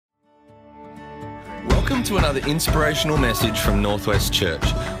Welcome to another inspirational message from Northwest Church.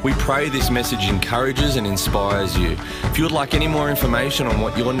 We pray this message encourages and inspires you. If you would like any more information on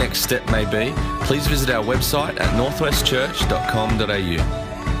what your next step may be, please visit our website at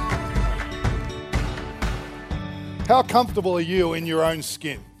northwestchurch.com.au. How comfortable are you in your own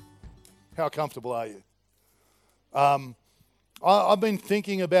skin? How comfortable are you? I've been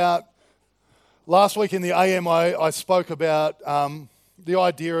thinking about, last week in the AM I spoke about the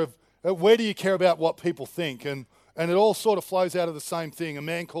idea of where do you care about what people think? And it all sort of flows out of the same thing. A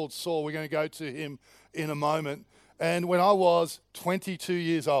man called Saul, we're going to go to him in a moment. And when I was 22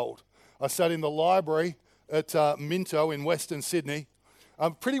 years old, I sat in the library at Minto in Western Sydney.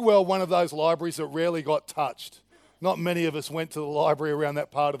 Pretty well one of those libraries that rarely got touched. Not many of us went to the library around that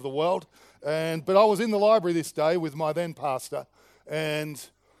part of the world. But I was in the library this day with my then pastor. And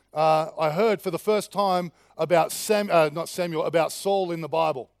I heard for the first time about about Saul in the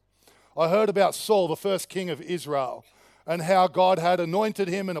Bible. I heard about Saul, the first king of Israel, and how God had anointed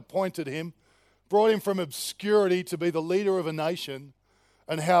him and appointed him, brought him from obscurity to be the leader of a nation,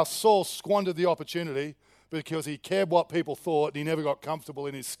 and how Saul squandered the opportunity because he cared what people thought and he never got comfortable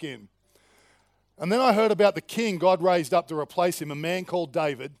in his skin. And then I heard about the king God raised up to replace him, a man called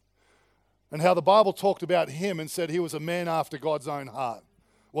David, and how the Bible talked about him and said he was a man after God's own heart.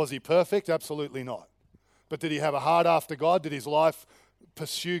 Was he perfect? Absolutely not. But did he have a heart after God? Did his life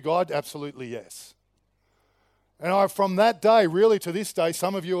pursue God? Absolutely yes. And from that day, really to this day,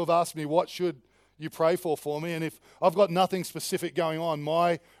 some of you have asked me, what should you pray for me? And if I've got nothing specific going on,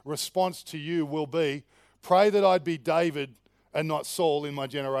 my response to you will be, pray that I'd be David and not Saul in my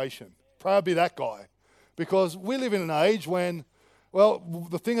generation. Pray I'd be that guy. Because we live in an age when, well,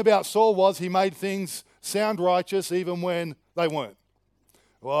 the thing about Saul was he made things sound righteous even when they weren't.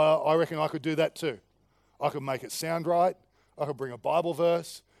 Well, I reckon I could do that too. I could make it sound right. I could bring a Bible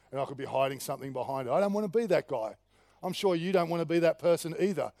verse, and I could be hiding something behind it. I don't want to be that guy. I'm sure you don't want to be that person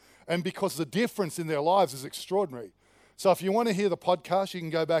either. And because the difference in their lives is extraordinary. So if you want to hear the podcast, you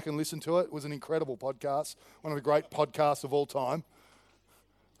can go back and listen to it. It was an incredible podcast, one of the great podcasts of all time.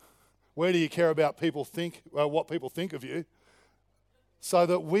 Where do you care about what people think of you? So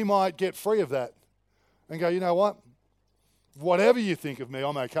that we might get free of that and go, you know what? Whatever you think of me,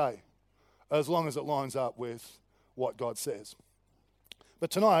 I'm okay, as long as it lines up with what God says.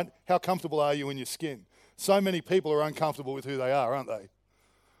 But tonight, how comfortable are you in your skin? So many people are uncomfortable with who they are, aren't they?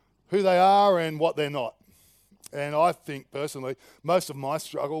 Who they are and what they're not. And I think personally, most of my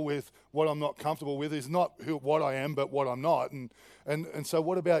struggle with what I'm not comfortable with is not what I am, but what I'm not. And so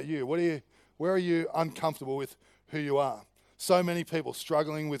what about you? Where are you uncomfortable with who you are? So many people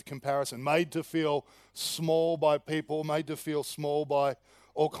struggling with comparison, made to feel small by people, made to feel small by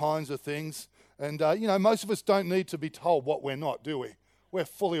all kinds of things. And, most of us don't need to be told what we're not, do we? We're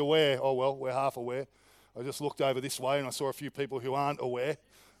fully aware. Oh, well, we're half aware. I just looked over this way and I saw a few people who aren't aware.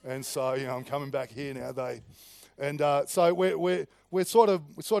 And so, I'm coming back here now. So we sort of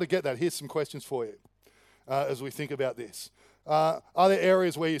get that. Here's some questions for you as we think about this. Are there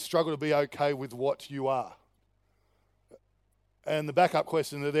areas where you struggle to be okay with what you are? And the backup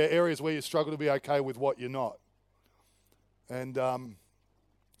question, are there areas where you struggle to be okay with what you're not? And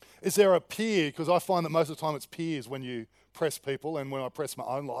is there a peer? Because I find that most of the time it's peers when you press people and when I press my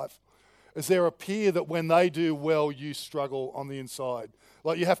own life. Is there a peer that when they do well, you struggle on the inside?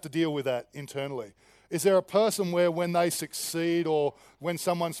 Like you have to deal with that internally. Is there a person where when they succeed or when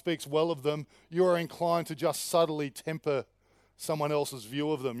someone speaks well of them, you are inclined to just subtly temper someone else's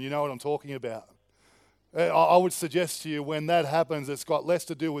view of them? You know what I'm talking about. I would suggest to you when that happens, it's got less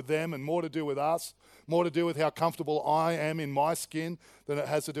to do with them and more to do with us, more to do with how comfortable I am in my skin than it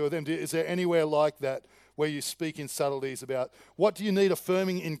has to do with them. Is there anywhere like that where you speak in subtleties about what do you need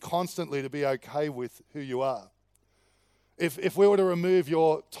affirming in constantly to be okay with who you are? If we were to remove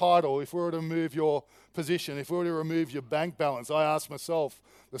your title, if we were to remove your position, if we were to remove your bank balance, I ask myself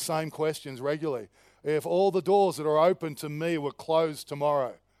the same questions regularly. If all the doors that are open to me were closed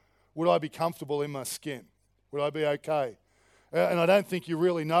tomorrow, would I be comfortable in my skin? Would I be okay? And I don't think you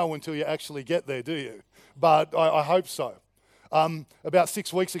really know until you actually get there, do you? But I hope so. About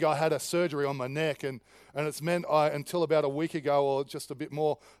 6 weeks ago, I had a surgery on my neck, and it's meant until about a week ago or just a bit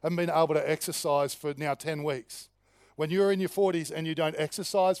more, I haven't been able to exercise for now 10 weeks. When you're in your 40s and you don't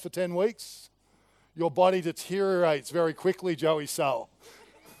exercise for 10 weeks, your body deteriorates very quickly, Joey Sal.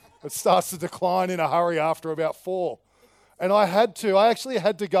 It starts to decline in a hurry after about 4. And I actually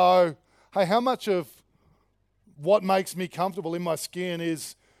had to go, hey, how much of what makes me comfortable in my skin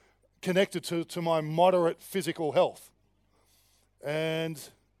is connected to my moderate physical health? And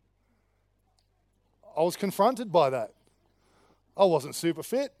I was confronted by that. I wasn't super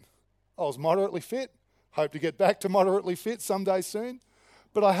fit. I was moderately fit. Hope to get back to moderately fit someday soon.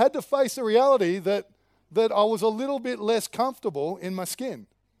 But I had to face the reality that I was a little bit less comfortable in my skin.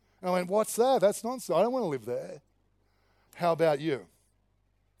 And I went, what's that? That's nonsense. I don't want to live there. How about you?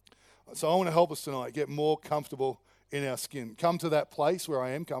 So I want to help us tonight get more comfortable in our skin. Come to that place where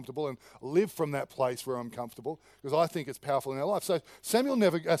I am comfortable and live from that place where I'm comfortable, because I think it's powerful in our life. So Saul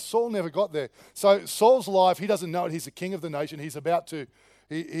never got there. So Saul's life, he doesn't know it. He's the king of the nation.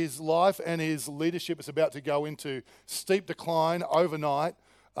 His life and his leadership is about to go into steep decline overnight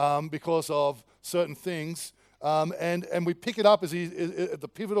because of certain things. And we pick it up as at the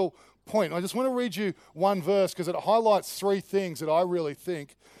pivotal point. I just want to read you one verse because it highlights three things that I really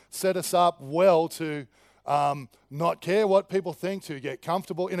think set us up well to not care what people think, to get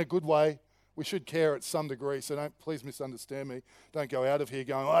comfortable in a good way. We should care at some degree, so don't please misunderstand me. Don't go out of here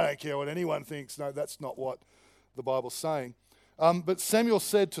going, I don't care what anyone thinks. No, that's not what the Bible's saying. But Samuel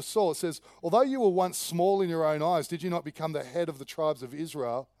said to Saul, it says, although you were once small in your own eyes, did you not become the head of the tribes of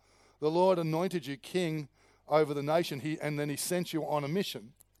Israel? The Lord anointed you king over the nation, and then he sent you on a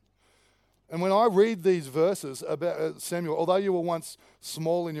mission. And when I read these verses about Samuel, although you were once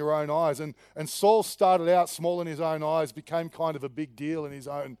small in your own eyes, and Saul started out small in his own eyes, became kind of a big deal in his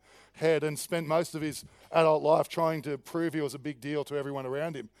own head, and spent most of his adult life trying to prove he was a big deal to everyone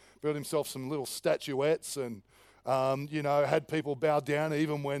around him. Built himself some little statuettes and had people bow down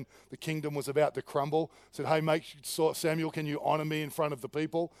even when the kingdom was about to crumble. Said, hey, Samuel, can you honor me in front of the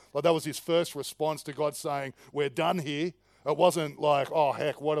people? Like that was his first response to God saying, we're done here. It wasn't like, oh,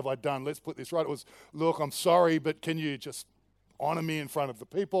 heck, what have I done? Let's put this right. It was, look, I'm sorry, but can you just honor me in front of the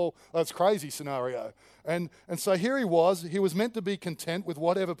people? That's a crazy scenario. And so here he was meant to be content with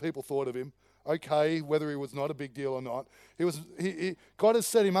whatever people thought of him. Okay, whether he was not a big deal or not. God has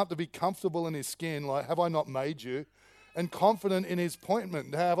set him up to be comfortable in his skin, like, have I not made you? And confident in his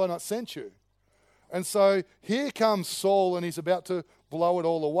appointment, have I not sent you? And so here comes Saul, and he's about to blow it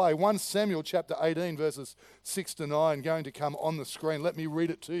all away. 1 Samuel chapter 18, verses 6 to 9, going to come on the screen. Let me read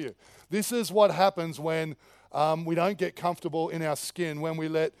it to you. This is what happens when we don't get comfortable in our skin, when we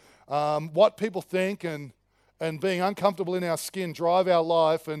let what people think and being uncomfortable in our skin drive our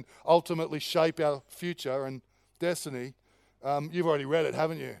life and ultimately shape our future and destiny. You've already read it,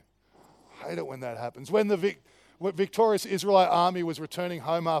 haven't you? I hate it when that happens. When the victorious Israelite army was returning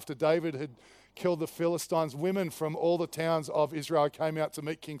home after David had killed the Philistines, women from all the towns of Israel came out to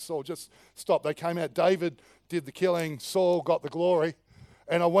meet King Saul. Just stop. They came out. David did the killing. Saul got the glory.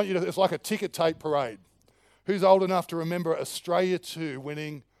 And I want you to, it's like a ticker tape parade. Who's old enough to remember Australia 2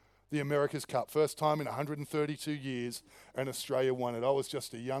 winning the America's Cup? First time in 132 years, and Australia won it. I was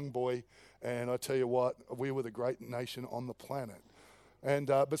just a young boy, and I tell you what, we were the great nation on the planet. And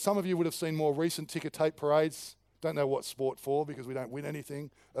but some of you would have seen more recent ticker tape parades. Don't know what sport for because we don't win anything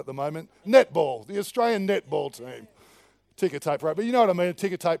at the moment. Netball, the Australian netball team. Ticker tape parade. But you know what I mean, a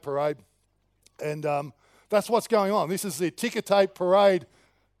ticker tape parade. And that's what's going on. This is the ticker tape parade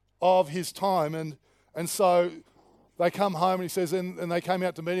of his time. And so they come home and he says, and they came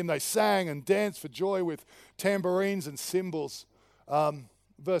out to meet him. They sang and danced for joy with tambourines and cymbals.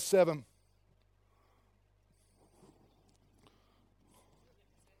 Verse 7.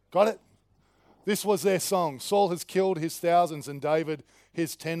 Got it? This was their song. Saul has killed his thousands and David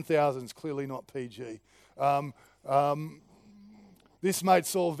his 10,000s. Clearly not PG. This made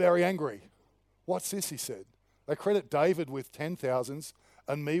Saul very angry. What's this, he said. They credit David with 10,000s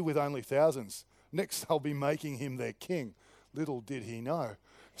and me with only thousands. Next they'll be making him their king. Little did he know.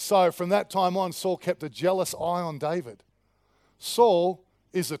 So from that time on, Saul kept a jealous eye on David. Saul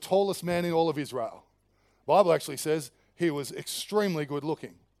is the tallest man in all of Israel. The Bible actually says he was extremely good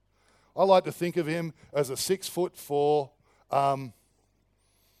looking. I like to think of him as a 6'4", I'm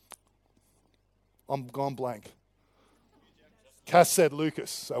gone blank. Cass said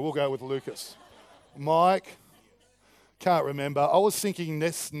Lucas, so we'll go with Lucas. Mike, can't remember. I was thinking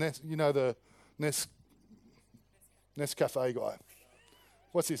the Nescafe guy.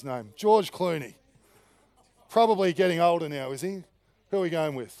 What's his name? George Clooney. Probably getting older now, is he? Who are we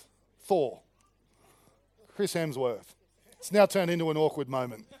going with? Thor. Chris Hemsworth. It's now turned into an awkward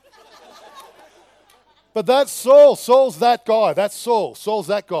moment. But that's Saul. Saul's that guy. That's Saul. Saul's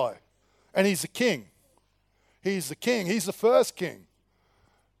that guy. And he's the king. He's the king. He's the first king.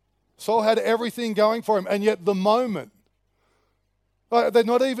 Saul had everything going for him. And yet the moment, they're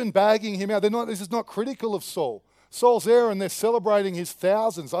not even bagging him out. This is not critical of Saul. Saul's there and they're celebrating his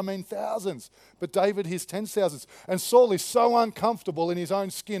thousands. I mean thousands. But David his 10,000s. And Saul is so uncomfortable in his own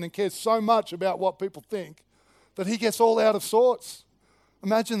skin and cares so much about what people think that he gets all out of sorts.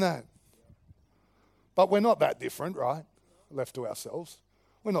 Imagine that. But we're not that different, right? Left to ourselves.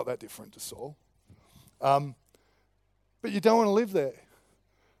 We're not that different to Saul. But you don't want to live there.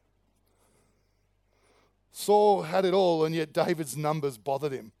 Saul had it all, and yet David's numbers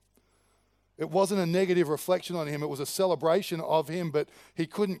bothered him. It wasn't a negative reflection on him. It was a celebration of him, but he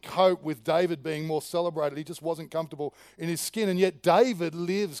couldn't cope with David being more celebrated. He just wasn't comfortable in his skin. And yet David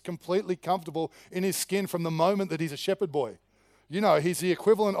lives completely comfortable in his skin from the moment that he's a shepherd boy. You know, he's the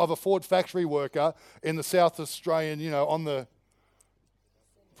equivalent of a Ford factory worker in the South Australian, on the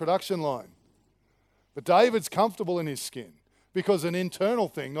production line. But David's comfortable in his skin because an internal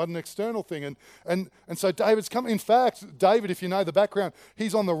thing, not an external thing. And so David's coming. In fact, David, if you know the background,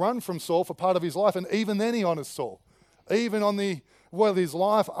 he's on the run from Saul for part of his life, and even then he honors Saul. Even on his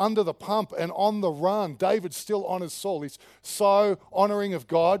life under the pump and on the run, David still honors Saul. He's so honoring of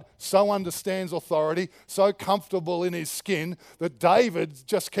God, so understands authority, so comfortable in his skin that David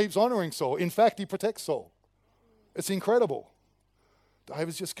just keeps honoring Saul. In fact, he protects Saul. It's incredible.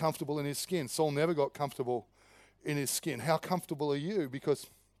 David's just comfortable in his skin. Saul never got comfortable in his skin. How comfortable are you? Because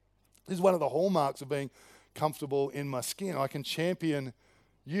this is one of the hallmarks of being comfortable in my skin. I can champion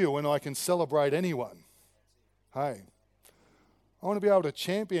you and I can celebrate anyone. Hey, I want to be able to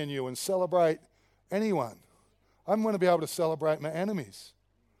champion you and celebrate anyone. I want to be able to celebrate my enemies.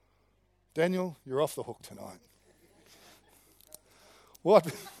 Daniel, you're off the hook tonight.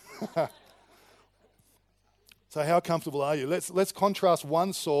 What? So how comfortable are you? Let's contrast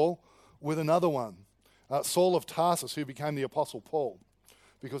one Saul with another one. Saul of Tarsus, who became the Apostle Paul,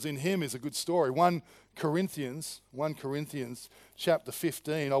 because in him is a good story. 1 Corinthians chapter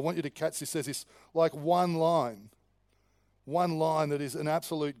 15. I want you to catch this. Says this like one line that is an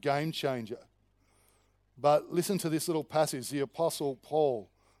absolute game changer. But listen to this little passage. The Apostle Paul,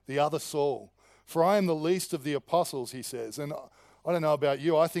 the other Saul. For I am the least of the apostles, he says. And I don't know about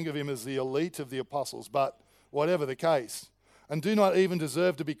you. I think of him as the elite of the apostles. But whatever the case, and do not even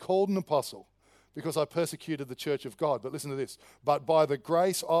deserve to be called an apostle, because I persecuted the church of God. But listen to this. But by the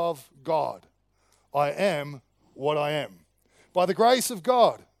grace of God, I am what I am. By the grace of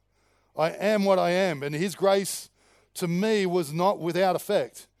God, I am what I am. And his grace to me was not without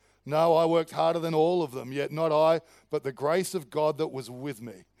effect. No, I worked harder than all of them, yet not I, but the grace of God that was with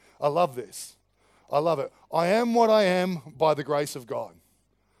me. I love this. I love it. I am what I am by the grace of God.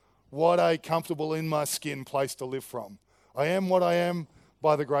 What a comfortable in my skin place to live from. I am what I am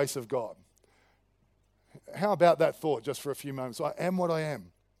by the grace of God. How about that thought just for a few moments? I am what I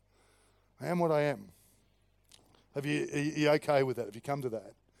am. I am what I am. Are you okay with that? Have you come to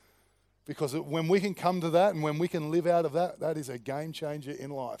that? Because when we can come to that and when we can live out of that, that is a game changer in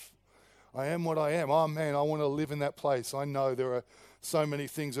life. I am what I am. Oh man, I want to live in that place. I know there are so many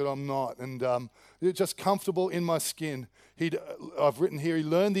things that I'm not. And just comfortable in my skin. I've written here, he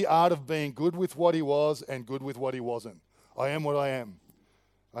learned the art of being good with what he was and good with what he wasn't. I am what I am.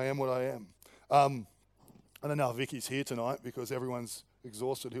 I am what I am. I don't know if Vicky's here tonight because everyone's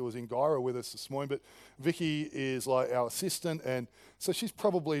exhausted who was in Gyra with us this morning, but Vicky is like our assistant, and so she's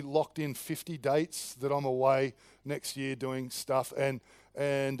probably locked in 50 dates that I'm away next year doing stuff, and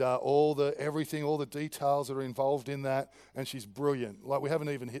all the details that are involved in that, and she's brilliant. Like we haven't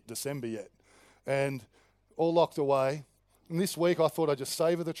even hit December yet, and all locked away. And this week I thought I'd just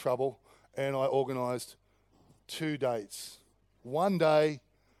savour the trouble, and I organised 2 dates. 1 day,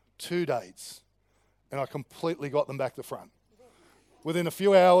 2 dates. And I completely got them back to front. Within a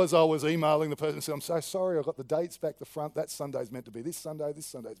few hours, I was emailing the person and said, I'm so sorry, I got the dates back to front. That Sunday's meant to be this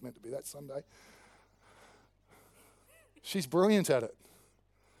Sunday's meant to be that Sunday. She's brilliant at it.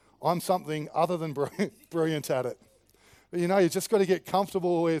 I'm something other than brilliant at it. But you just got to get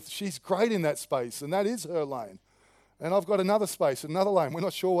comfortable with, she's great in that space, and that is her lane. And I've got another space, another lane. We're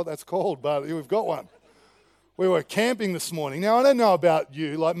not sure what that's called, but we've got one. We were camping this morning. Now, I don't know about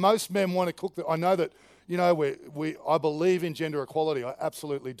you. Like most men want to cook. I know that, I believe in gender equality. I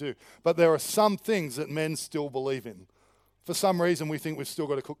absolutely do. But there are some things that men still believe in. For some reason, we think we've still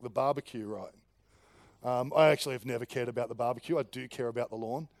got to cook the barbecue right. I actually have never cared about the barbecue. I do care about the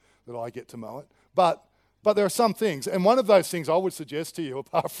lawn, that I get to mow it. But there are some things. And one of those things I would suggest to you,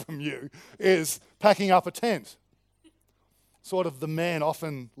 apart from you, is packing up a tent. Sort of the man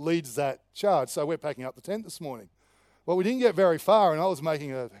often leads that charge. So we're packing up the tent this morning. Well, we didn't get very far, and I was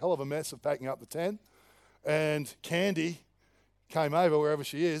making a hell of a mess of packing up the tent. And Candy came over, wherever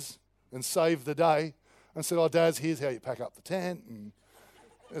she is, and saved the day and said, Daz, here's how you pack up the tent. And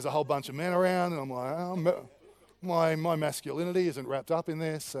there's a whole bunch of men around, and I'm like, my masculinity isn't wrapped up in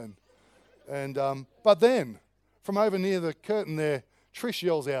this. But then, from over near the curtain there, Trish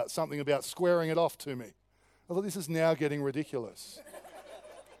yells out something about squaring it off to me. I thought, this is now getting ridiculous.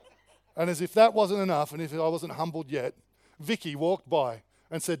 And as if that wasn't enough, and if I wasn't humbled yet, Vicky walked by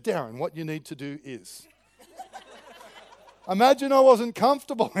and said, Darren, what you need to do is. Imagine I wasn't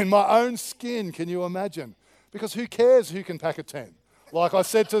comfortable in my own skin. Can you imagine? Because who cares who can pack a 10? Like I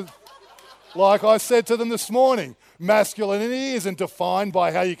said to them this morning, masculinity isn't defined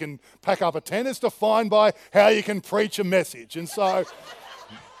by how you can pack up a 10. It's defined by how you can preach a message. And so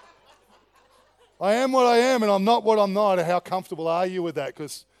I am what I am and I'm not what I'm not. How comfortable are you with that?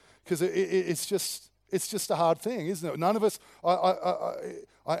 Because it's just a hard thing, isn't it? None of us, I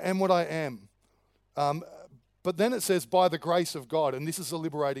am what I am. But then it says, by the grace of God, and this is a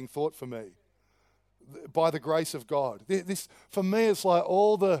liberating thought for me. By the grace of God. This, for me, it's like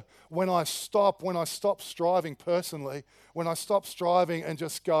when I stop striving personally, when I stop striving and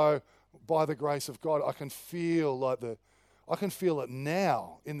just go, by the grace of God, I can feel it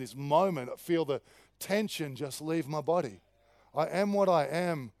now in this moment. I feel the tension just leave my body. I am what I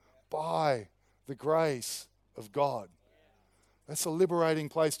am by the grace of God. That's a liberating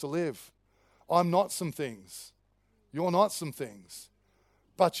place to live. I'm not some things. You're not some things.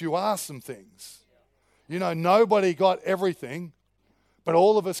 But you are some things. You know, nobody got everything, but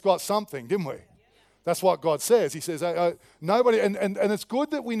all of us got something, didn't we? That's what God says. He says, nobody, and it's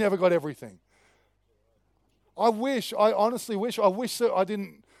good that we never got everything. I honestly wish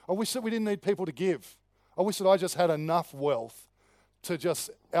that we didn't need people to give. I wish that I just had enough wealth to just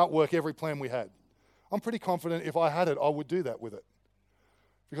outwork every plan we had. I'm pretty confident if I had it, I would do that with it.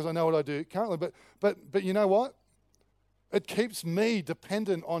 Because I know what I do currently. But you know what? It keeps me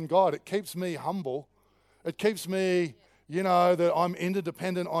dependent on God. It keeps me humble. It keeps me, that I'm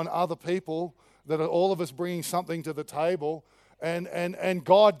interdependent on other people, that are all of us bringing something to the table, and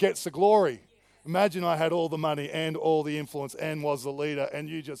God gets the glory. Imagine I had all the money and all the influence and was the leader and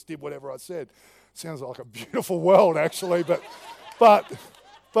you just did whatever I said. Sounds like a beautiful world, actually, but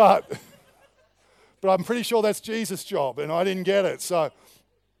I'm pretty sure that's Jesus' job, and I didn't get it. So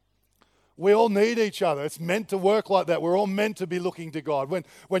we all need each other. It's meant to work like that. We're all meant to be looking to God.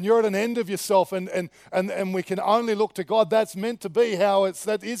 When you're at an end of yourself and we can only look to God, that's meant to be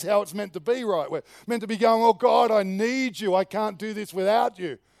that is how it's meant to be, right? We're meant to be going, oh God, I need you. I can't do this without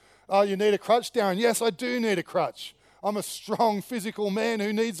you. Oh, you need a crutch, Darren? Yes, I do need a crutch. I'm a strong physical man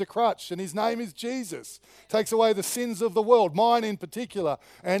who needs a crutch, and his name is Jesus. Takes away the sins of the world, mine in particular,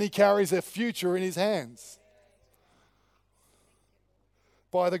 and he carries a future in his hands.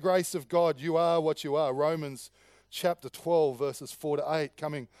 By the grace of God, you are what you are. Romans chapter 12, verses 4 to 8,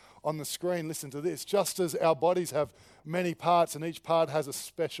 coming on the screen. Listen to this. Just as our bodies have many parts and each part has a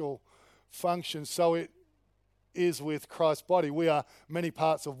special function, so it is with Christ's body. We are many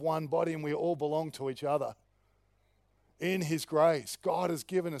parts of one body and we all belong to each other. In his grace, God has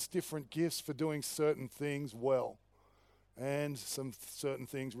given us different gifts for doing certain things well and some certain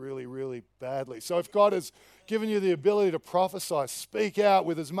things really, really badly. So if God has given you the ability to prophesy, speak out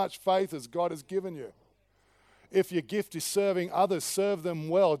with as much faith as God has given you. If your gift is serving others, serve them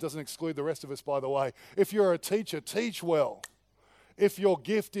well. It doesn't exclude the rest of us, by the way. If you're a teacher, teach well. If your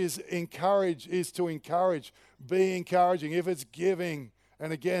gift is to encourage, be encouraging. If it's giving,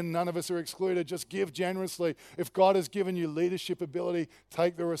 and again, none of us are excluded, just give generously. If God has given you leadership ability,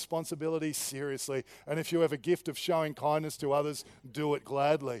 take the responsibility seriously. And if you have a gift of showing kindness to others, do it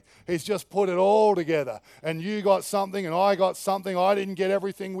gladly. He's just put it all together. And you got something and I got something. I didn't get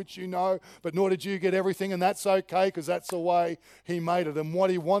everything, which you know, but nor did you get everything. And that's okay, because that's the way he made it. And what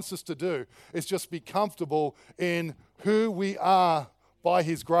he wants us to do is just be comfortable in who we are by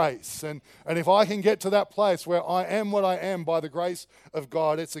his grace. And if I can get to that place where I am what I am by the grace of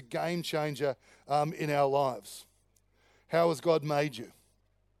God, it's a game changer in our lives. How has God made you?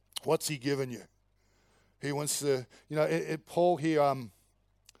 What's he given you? He wants to, Paul here,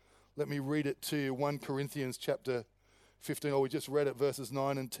 let me read it to you, 1 Corinthians chapter 15, or we just read it, verses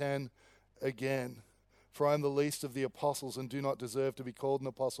 9 and 10 again. For I am the least of the apostles and do not deserve to be called an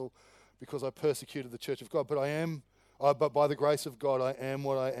apostle because I persecuted the church of God. But by the grace of God, I am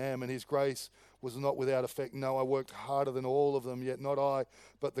what I am, and his grace was not without effect. No, I worked harder than all of them, yet not I,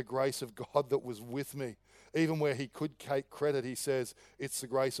 but the grace of God that was with me. Even where he could take credit, he says, it's the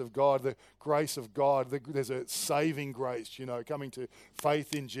grace of God. The grace of God, there's a saving grace, coming to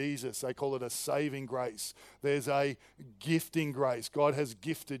faith in Jesus. They call it a saving grace. There's a gifting grace. God has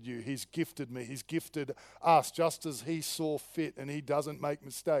gifted you. He's gifted me. He's gifted us just as he saw fit, and he doesn't make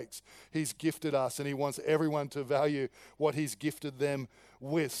mistakes. He's gifted us, and he wants everyone to value what he's gifted them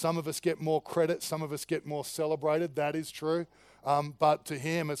with. Some of us get more credit. Some of us get more celebrated. That is true. But to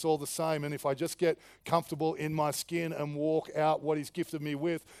him, it's all the same. And if I just get comfortable in my skin and walk out what he's gifted me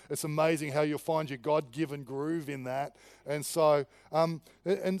with, it's amazing how you'll find your God-given groove in that. And so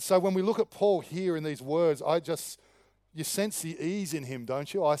when we look at Paul here in these words, You sense the ease in him,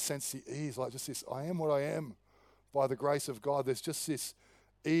 don't you? I sense the ease, like just this, I am what I am by the grace of God. There's just this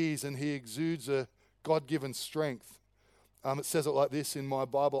ease, and he exudes a God-given strength. It says it like this in my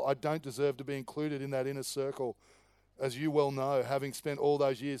Bible: I don't deserve to be included in that inner circle, as you well know, having spent all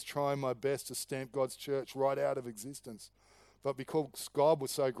those years trying my best to stamp God's church right out of existence. But because God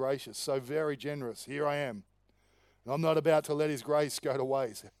was so gracious, so very generous, here I am. And I'm not about to let his grace go to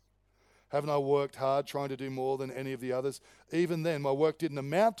waste. Haven't I worked hard trying to do more than any of the others? Even then, my work didn't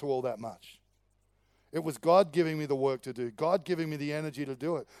amount to all that much. It was God giving me the work to do, God giving me the energy to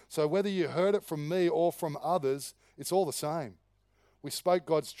do it. So whether you heard it from me or from others, it's all the same. We spoke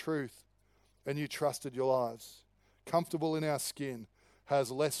God's truth, and you trusted your lives. Comfortable in our skin has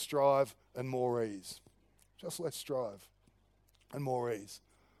less strive and more ease. Just less strive and more ease.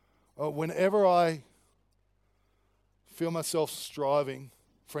 Whenever I feel myself striving,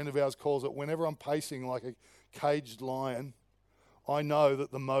 a friend of ours calls it, whenever I'm pacing like a caged lion, I know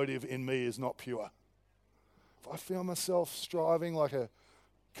that the motive in me is not pure. If I feel myself striving like a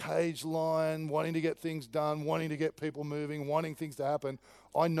caged lion, wanting to get things done, wanting to get people moving, wanting things to happen,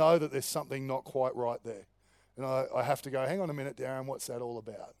 I know that there's something not quite right there. And I have to go, hang on a minute, Darren, what's that all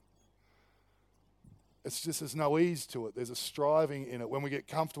about? It's just there's no ease to it. There's a striving in it. When we get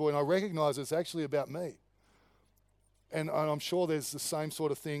comfortable, and I recognize it's actually about me. And I'm sure there's the same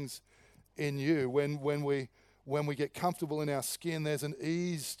sort of things in you. When we get comfortable in our skin, there's an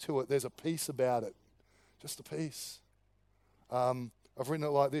ease to it. There's a peace about it. Just a peace. I've written it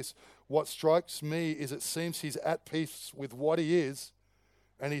like this: what strikes me is it seems he's at peace with what he is,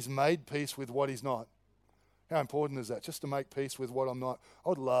 and he's made peace with what he's not. How important is that? Just to make peace with what I'm not. I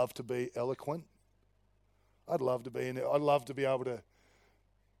would love to be eloquent. I'd love to be in it. I'd love to be able to,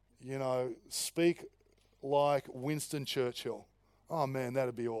 speak like Winston Churchill. Oh man,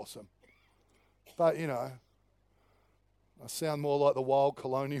 that'd be awesome. But, I sound more like the wild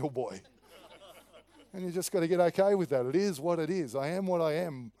colonial boy. And you just got to get okay with that. It is what it is. I am what I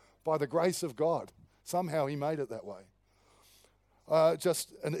am by the grace of God. Somehow he made it that way.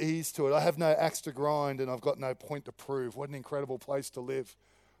 Just an ease to it. I have no axe to grind, and I've got no point to prove. What an incredible place to live.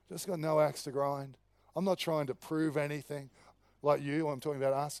 Just got no axe to grind. I'm not trying to prove anything like you. I'm talking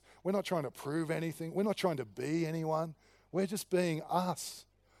about us. We're not trying to prove anything. We're not trying to be anyone. We're just being us.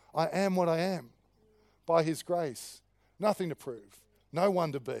 I am what I am by his grace. Nothing to prove. No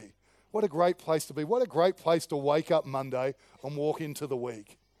one to be. What a great place to be. What a great place to wake up Monday and walk into the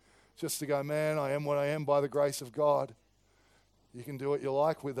week. Just to go, man, I am what I am by the grace of God. You can do what you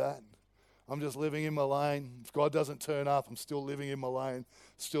like with that. I'm just living in my lane. If God doesn't turn up, I'm still living in my lane,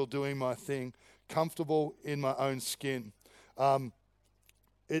 still doing my thing, comfortable in my own skin.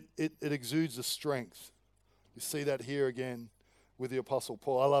 It exudes a strength. You see that here again with the Apostle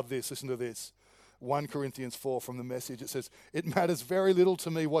Paul. I love this. Listen to this. 1 Corinthians 4 from the Message. It says, it matters very little to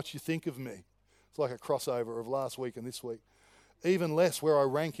me what you think of me. It's like a crossover of last week and this week. Even less where I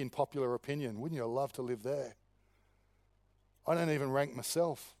rank in popular opinion. Wouldn't you love to live there? I don't even rank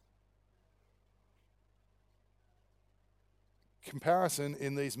myself. Comparison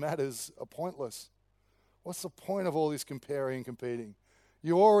in these matters are pointless. What's the point of all this comparing and competing?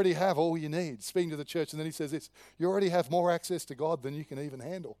 You already have all you need. Speaking to the church, and then he says this, you already have more access to God than you can even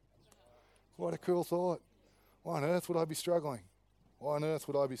handle. What a cool thought. Why on earth would I be struggling? Why on earth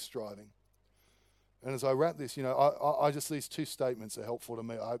would I be striving? And as I wrap this, I just, these two statements are helpful to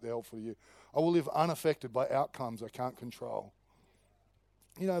me. I hope they're helpful to you. I will live unaffected by outcomes I can't control.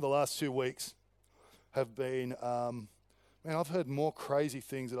 The last 2 weeks have been, I've heard more crazy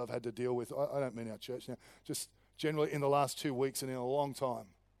things that I've had to deal with. I don't mean our church now, just generally in the last 2 weeks and in a long time.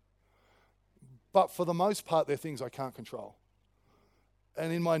 But for the most part, they're things I can't control.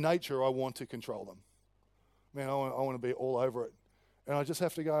 And in my nature, I want to control them. Man, I want to be all over it. And I just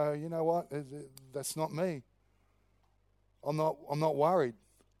have to go, you know what? That's not me. I'm not worried.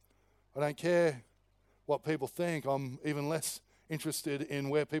 I don't care what people think. I'm even less interested in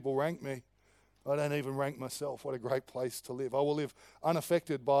where people rank me. I don't even rank myself. What a great place to live. I will live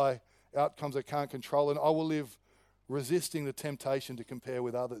unaffected by outcomes I can't control, and I will live resisting the temptation to compare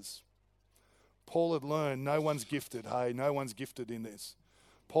with others. Paul had learned no one's gifted. Hey, no one's gifted in this.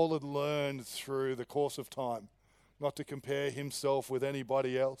 Paul had learned through the course of time not to compare himself with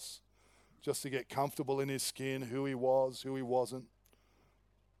anybody else, just to get comfortable in his skin, who he was, who he wasn't.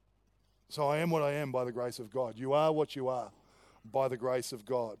 So I am what I am by the grace of God. You are what you are by the grace of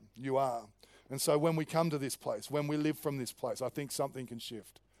God. You are. And so when we come to this place, when we live from this place, I think something can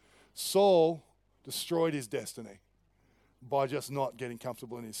shift. Saul destroyed his destiny by just not getting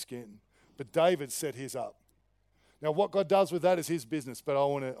comfortable in his skin. But David set his up. Now, what God does with that is his business, but I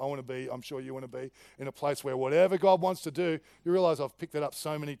want to be, I'm sure you want to be, in a place where whatever God wants to do, you realize I've picked it up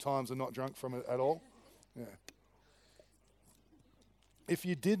so many times and not drunk from it at all. Yeah. If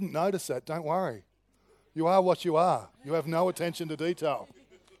you didn't notice that, don't worry. You are what you are. You have no attention to detail.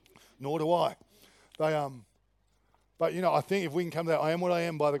 Nor do I. But, I think if we can come to that, I am what I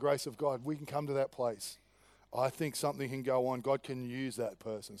am by the grace of God, we can come to that place. I think something can go on. God can use that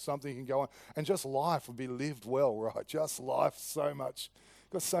person. Something can go on. And just life will be lived well, right? Just life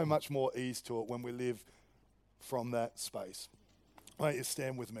got so much more ease to it when we live from that space. Why don't you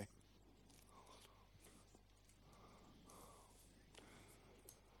stand with me?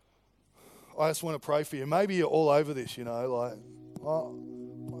 I just want to pray for you. Maybe you're all over this, you'd hope.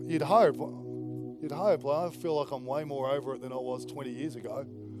 I feel like I'm way more over it than I was 20 years ago.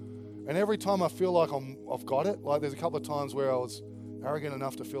 And every time I feel like I've got it, like there's a couple of times where I was arrogant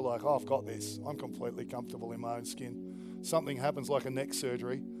enough to feel like, I've got this. I'm completely comfortable in my own skin. Something happens like a neck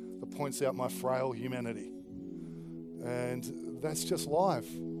surgery that points out my frail humanity. And that's just life.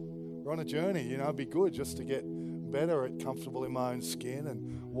 We're on a journey, it'd be good just to get better at comfortable in my own skin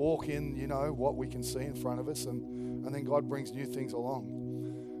and walk in, what we can see in front of us. And then God brings new things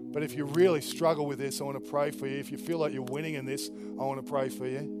along. But if you really struggle with this, I want to pray for you. If you feel like you're winning in this, I want to pray for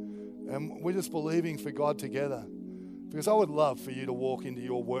you. And we're just believing for God together. Because I would love for you to walk into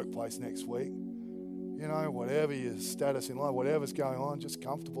your workplace next week. Whatever your status in life, whatever's going on, just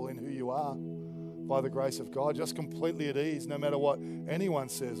comfortable in who you are by the grace of God. Just completely at ease, no matter what anyone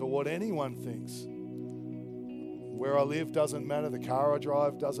says or what anyone thinks. Where I live doesn't matter. The car I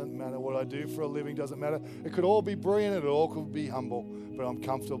drive doesn't matter. What I do for a living doesn't matter. It could all be brilliant. It all could be humble. But I'm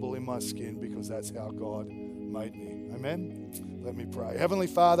comfortable in my skin because that's how God made me. Amen? Let me pray. Heavenly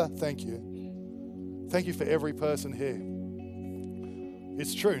Father, thank you. Thank you for every person here.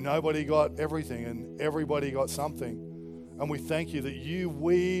 It's true, nobody got everything and everybody got something. And we thank you that you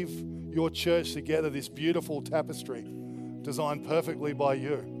weave your church together, this beautiful tapestry designed perfectly by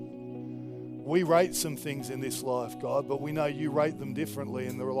you. We rate some things in this life, God, but we know you rate them differently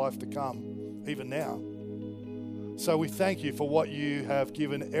in the life to come, even now. So we thank you for what you have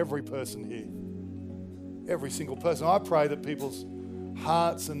given every person here. Every single person. I pray that people's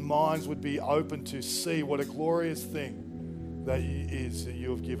hearts and minds would be open to see what a glorious thing that you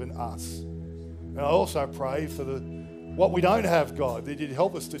have given us. And I also pray for what we don't have, God, that you'd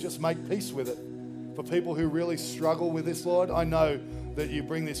help us to just make peace with it. For people who really struggle with this, Lord, I know that you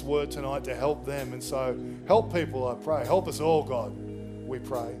bring this word tonight to help them. And so help people, I pray. Help us all, God, we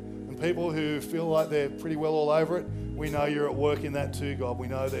pray. And people who feel like they're pretty well all over it, we know you're at work in that too, God. We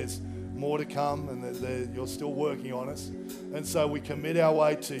know there's more to come and that you're still working on us. And so we commit our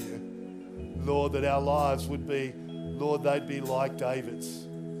way to you, Lord, that our lives would be, Lord, they'd be like David's.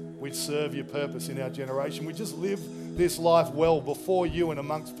 We'd serve your purpose in our generation. We just live this life well before you and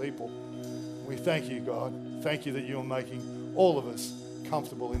amongst people. We thank you, God. Thank you that you are making all of us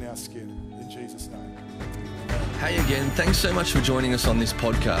comfortable in our skin. In Jesus' name. Hey again, thanks so much for joining us on this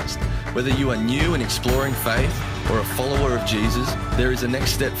podcast. Whether you are new and exploring faith or a follower of Jesus, there is a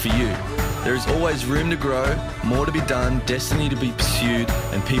next step for you. There is always room to grow, more to be done, destiny to be pursued,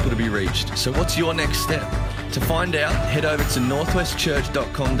 and people to be reached. So what's your next step? To find out, head over to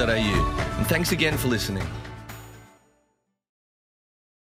northwestchurch.com.au. And thanks again for listening.